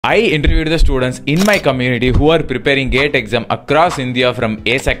I interviewed the students in my community who are preparing GATE exam across India from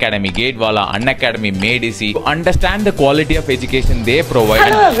ACE Academy, GATE Wallah, Unacademy, MadeEasy to understand the quality of education they provide.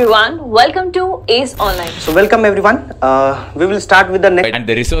 Hello everyone, welcome to ACE Online. So welcome everyone. We will start with the next. And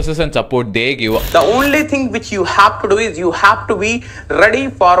the resources and support they give. The only thing which you have to do is you have to be ready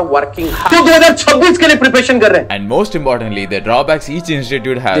for working hard. तो 2026 के लिए preparation कर रहे हैं. And most importantly, the drawbacks each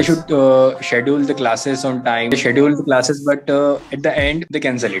institute has. They should schedule the classes on time. They schedule the classes, but at the end they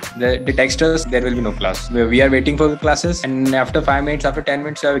cancel it. They text us, there will be no class. We are waiting for the classes, and after 5 minutes, after 10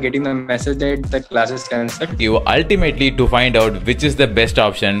 minutes, we are getting the message that the class is cancelled. You ultimately to find out which is the best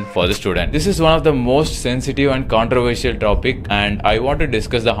option for the student. This is one of the most sensitive and controversial topic, and I want to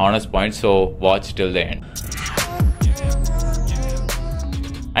discuss the honest points, so watch till the end.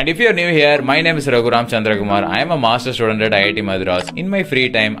 And if you are new here, my name is Rahuramchanthrakumar. I am a master student at IIT Madras. In my free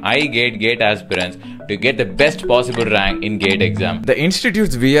time, I GATE aspirants to get the best possible rank in GATE exam. The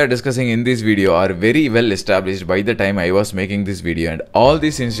institutes we are discussing in this video are very well established by the time I was making this video, and all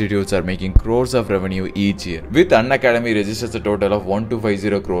these institutes are making crores of revenue each year. With Unacademy registers a total of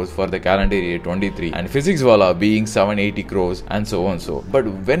 1250 crores for the calendar year 23 and Physics Wallah being 780 crores and so on so. But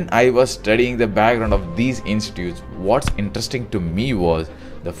when I was studying the background of these institutes, what's interesting to me was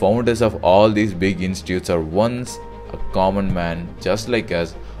the founders of all these big institutes are once a common man just like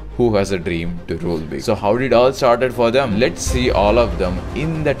us who has a dream to rule big. So how did all started for them? Let's see all of them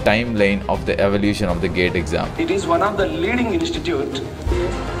in the timeline of the evolution of the GATE exam. It is one of the leading institute.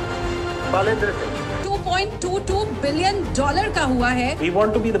 $2.22 billion का हुआ है. We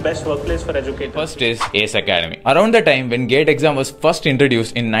want to be the best workplace for educators. First is ACE Academy. Around the time when GATE exam was first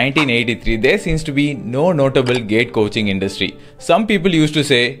introduced in 1983, there seems to be no notable GATE coaching industry. Some people used to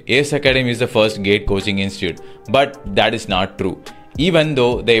say ACE Academy is the first GATE coaching institute, but that is not true. Even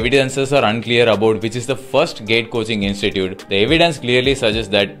though the evidences are unclear about which is the first GATE coaching institute, the evidence clearly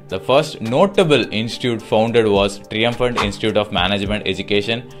suggests that the first notable institute founded was Triumphant Institute of Management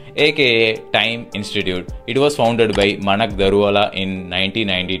Education, aka Time Institute. It was founded by Manak Daruwala in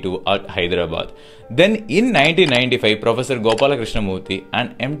 1992 at Hyderabad. Then in 1995, Professor Gopala Krishnamurthy,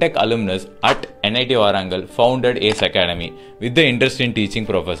 an MTech alumnus at NIT Warangal, founded ACE Academy with the interest in teaching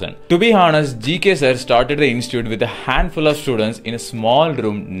profession. To be honest, GK sir started the institute with a handful of students in a small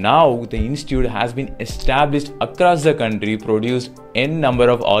room. Now the institute has been established across the country, produced n number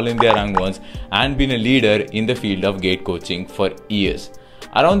of All India rank ones, and been a leader in the field of GATE coaching for years.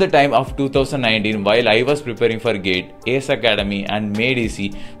 Around the time of 2019, while I was preparing for GATE, ACE Academy and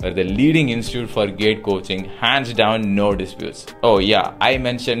MadeEasy were the leading institute for GATE coaching, hands down, no disputes. Oh yeah, I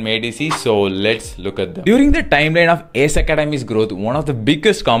mentioned MadeEasy, so let's look at them. During the timeline of ACE Academy's growth, one of the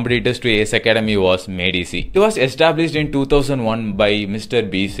biggest competitors to ACE Academy was MadeEasy. It was established in 2001 by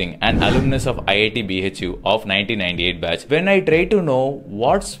Mr. B. Singh, an alumnus of IIT BHU of 1998 batch. When I tried to know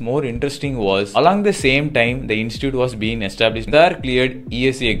what's more interesting was, along the same time the institute was being established, Sir cleared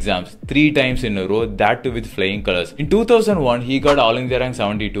ESE exams 3 times in a row, that too with flying colors. In 2001, he got All India rank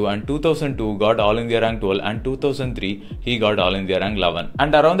 72, and 2002 got All India rank 12, and 2003 he got All India rank 11.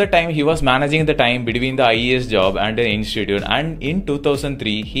 And around the time he was managing the time between the IES job and the institute, and in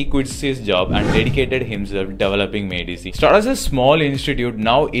 2003 he quits his job and dedicated himself developing MadeEasy. Started as a small institute,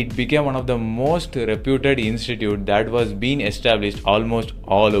 now it became one of the most reputed institute that was being established almost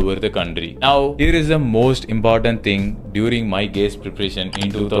all over the country. Now here is the most important thing during my GATE preparation in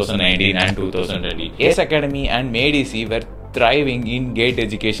 2019 and 2020. ACE Academy and MadeEasy were thriving in GATE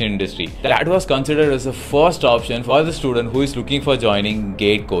education industry. That was considered as the first option for the student who is looking for joining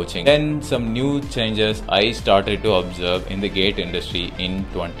GATE coaching. Then some new changes I started to observe in the GATE industry in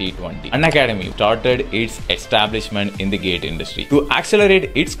 2020. Unacademy started its establishment in the GATE industry. To accelerate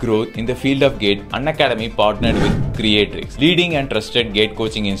its growth in the field of GATE, Unacademy partnered with Creatrix, leading and trusted GATE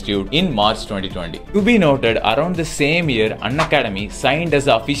coaching institute, in March 2020. To be noted, around the same year, Unacademy signed as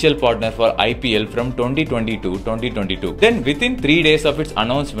the official partner for IPL from 2020-2022. Then within 3 days of its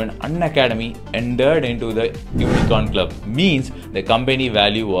announcement, Unacademy entered into the Unicorn Club, means the company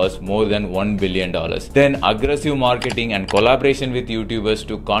value was more than $1 billion. Then aggressive marketing and collaboration with YouTubers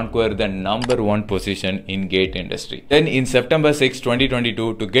to conquer the #1 position in GATE industry. Then in September 6,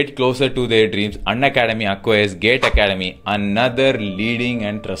 2022, to get closer to their dreams, Unacademy acquires GATE Academy, another leading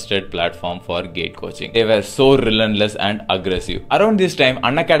and trusted platform for GATE coaching. They were so relentless and aggressive. Around this time,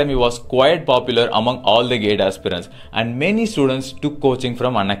 Unacademy was quite popular among all the GATE aspirants, and many students took coaching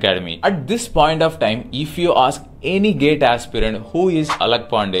from Unacademy. At this point of time, if you ask any GATE aspirant who is Alak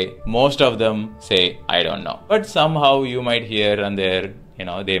Pandey, most of them say, I don't know. But somehow you might hear and there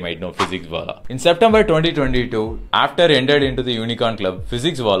they might know Physics Wallah. In September 2022, after entered into the Unicorn Club,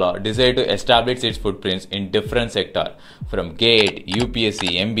 Physics Wallah decided to establish its footprints in different sectors, from GATE,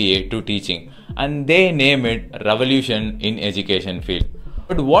 UPSC, MBA to teaching, and they name it Revolution in Education field.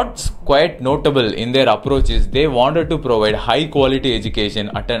 But what's quite notable in their approach is they wanted to provide high quality education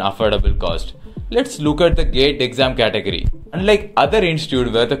at an affordable cost. Let's look at the GATE exam category. Unlike other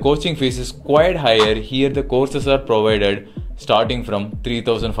institutes where the coaching fees is quite higher, here the courses are provided starting from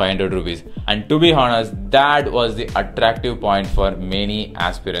 3,500 rupees. And to be honest, that was the attractive point for many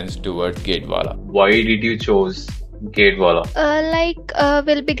aspirants towards GATE Wallah. Why did you choose GATE Wallah?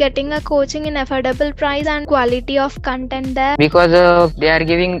 We'll be getting a coaching in affordable price and quality of content there. Because they are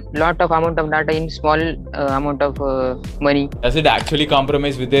giving lot of amount of data in small amount of money. Does it actually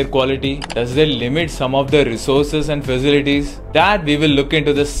compromise with their quality? Does it limit some of the resources and facilities? That we will look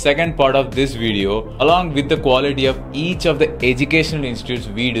into the second part of this video, along with the quality of each of the educational institutes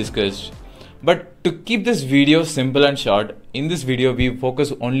we discussed. But to keep this video simple and short, in this video we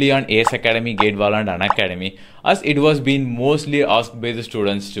focus only on AS Academy, GATE Wallah and Unacademy, as it was being mostly asked by the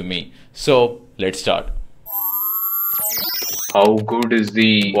students to me. So let's start. How good is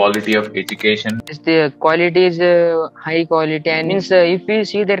the quality of education? The quality is high quality, and means if we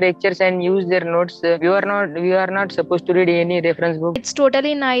see the lectures and use their notes, we are not supposed to read any reference book. It's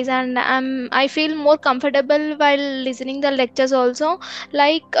totally nice, and I feel more comfortable while listening the lectures also.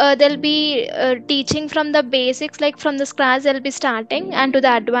 They'll be teaching from the basics, like from the scratch they'll be starting, and to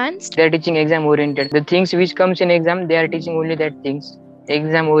the advanced. They are teaching exam oriented. The things which comes in exam, they are teaching only that things.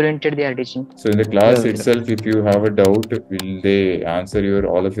 Exam oriented they are teaching. So in the class itself, if you have a doubt, will they answer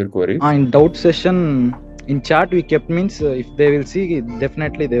all of your queries? In doubt session, in chat we kept means if they will see,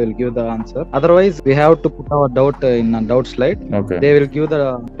 definitely they will give the answer. Otherwise, we have to put our doubt in a doubt slide. Okay. They will give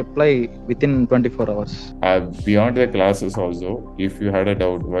the reply within 24 hours. Beyond the classes also, if you had a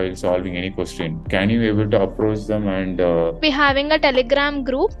doubt while solving any question, can you able to approach them and... We're having a Telegram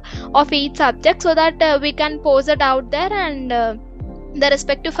group of each subject so that we can post it out there, and the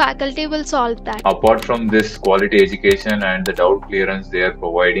respective faculty will solve that. Apart from this quality education and the doubt clearance they are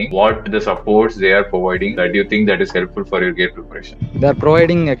providing, what the supports they are providing that you think that is helpful for your GATE preparation? They are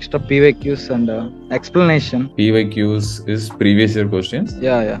providing extra PYQs and explanation. PYQs is previous year questions?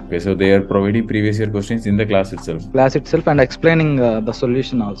 Yeah. Okay, so they are providing previous year questions in the class itself? Class itself, and explaining the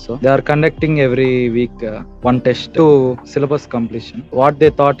solution also. They are conducting every week one test to syllabus completion. What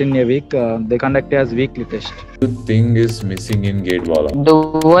they taught in a week, they conduct as weekly test. What do you think is missing in GATE Wallah? The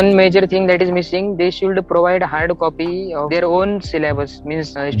one major thing that is missing, they should provide a hard copy of their own syllabus. Means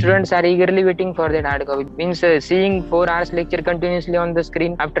students are eagerly waiting for that hard copy. Means seeing 4 hours lecture continuously on the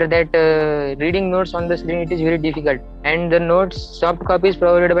screen. After that, reading notes on the screen, it is very difficult. And the notes, soft copies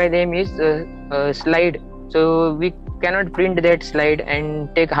provided by them is slide. So we cannot print that slide and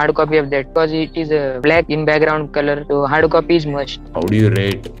take hard copy of that because it is black in background color. So hard copy is must. How do you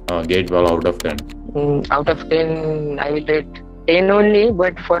rate GATE Wallah out of 10? Out of 10, I will rate 10 only,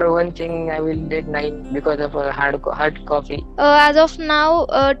 but for one thing I will rate 9 because of a hard copy. As of now,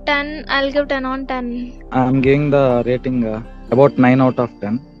 10. I'll give 10 on 10. I'm giving the rating about 9 out of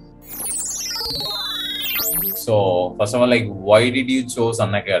 10. So, first of all, why did you choose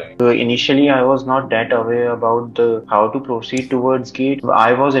Unacademy? Initially, I was not that aware about how to proceed towards GATE.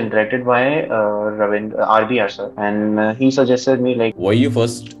 I was interacted by RBR sir, and he suggested me why you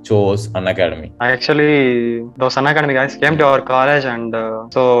first chose Unacademy? Those Unacademy guys came to our college, and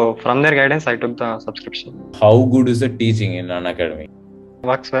so from their guidance, I took the subscription. How good is the teaching in Unacademy?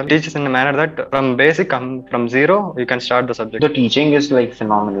 Works well. Teaches in a manner that from basic, from zero, you can start the subject. The teaching is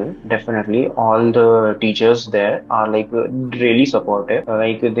phenomenal. Definitely, all the teachers there are really supportive.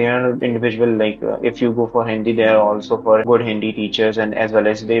 They are individual. If you go for Hindi, they are also for good Hindi teachers, and as well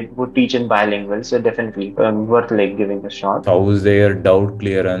as they would teach in bilingual. So definitely worth giving a shot. How is their doubt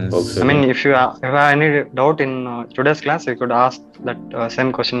clearance? I mean, if you have any doubt in today's class, you could ask that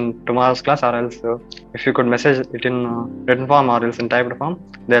same question tomorrow's class, or else if you could message it in written form or else in typed form,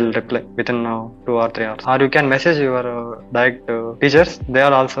 they'll reply within 2 or 3 hours. Or you can message your direct teachers. They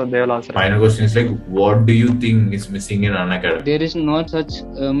will also. Final question is what do you think is missing in Unacademy? There is no such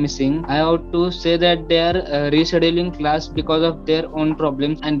missing. I have to say that they are rescheduling class because of their own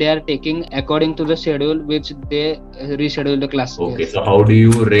problems, and they are taking according to the schedule which they reschedule the class. Okay, so how do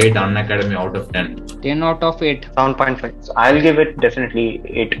you rate Unacademy out of 10? 10 out of 8. 7.5. So I'll give it definitely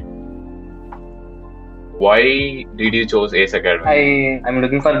 8. Why did you choose AS Academy? I'm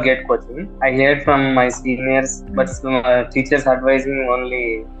looking for GATE coaching. I heard from my seniors, but teachers advising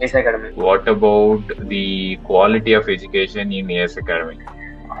only AS Academy. What about the quality of education in AS Academy?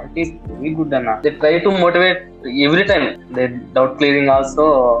 It is very good, Anna. They try to motivate every time. They doubt clearing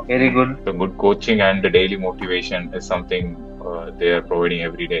also very good. The good coaching and the daily motivation is something they are providing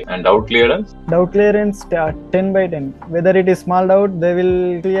every day. And doubt clearance? Doubt clearance 10 by 10. Whether it is small doubt, they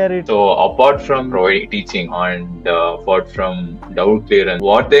will clear it. So apart from providing teaching and apart from doubt clearance,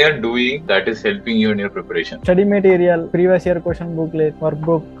 what they are doing that is helping you in your preparation? Study material, previous year question booklet,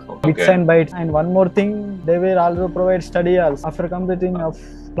 workbook, bits and bytes. And one more thing, they will also provide study also after completing of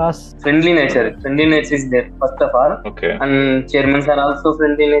class. Friendly nature is there first of all. Okay. And chairmen are also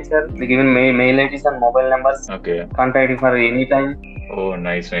friendly nature. They given mail IDs and mobile numbers. Okay. Contact for any time. Oh,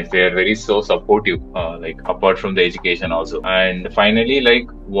 nice. They are very so supportive, like apart from the education also. And finally, like,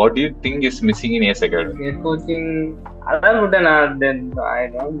 what do you think is missing in ACE Academy? Gate coaching, other good than I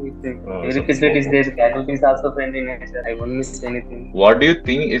don't need every facility is there. Faculty is also friendly nature. I won't miss anything. What do you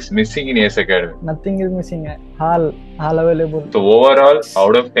think is missing in ACE Academy? Nothing is missing. Hall available. So overall,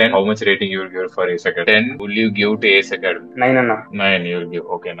 out of 10, how much rating you will give for ACE Academy? 10 will you give to ACE Academy? 9, Anna. 9 you will give.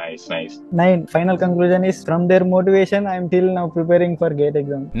 Okay, nice. 9. Final conclusion is from their motivation, I am till now preparing for GATE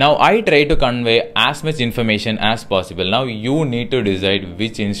exam. Now I try to convey as much information as possible. Now you need to decide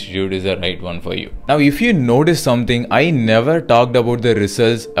which institute is the right one for you. Now if you notice something, I never talked about the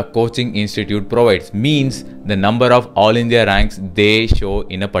results a coaching institute provides. Means the number of all India ranks they show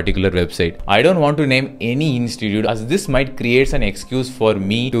in a particular website. I don't want to name any institute as this might create an excuse for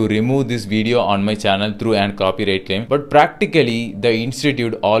me to remove this video on my channel through an copyright claim. But practically the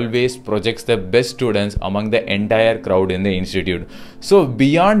institute always projects the best students among the entire crowd in the institute. So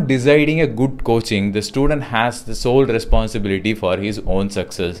beyond deciding a good coaching, the student has the sole responsibility for his own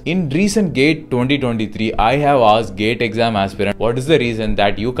success. In recent GATE 2023, I have asked GATE exam aspirant what is the reason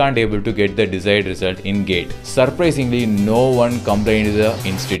that you can't able to get the desired result in GATE. Surprisingly, no one complained to the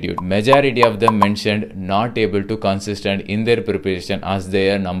institute. Majority of them mentioned not able to consistent in their preparation as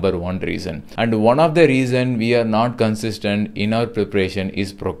their number one reason. And one of the reason we are not consistent in our preparation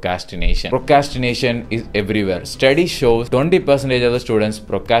is procrastination. Procrastination is everywhere. Study shows 20% of the students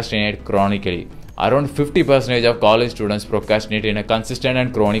procrastinate chronically. Around 50% of college students procrastinate in a consistent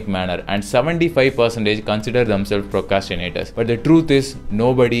and chronic manner, and 75% consider themselves procrastinators. But the truth is,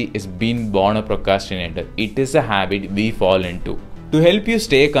 nobody is being born a procrastinator. It is a habit we fall into. To help you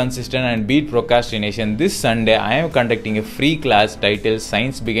stay consistent and beat procrastination, this Sunday I am conducting a free class titled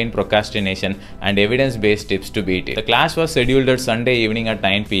Science Behind Procrastination and Evidence-Based Tips to Beat It. The class was scheduled at Sunday evening at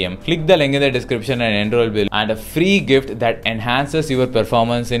 9 PM. Click the link in the description and enroll below, and a free gift that enhances your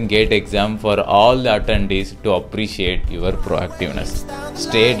performance in GATE exam for all the attendees to appreciate your proactiveness.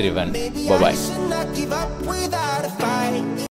 Stay driven. Bye-bye.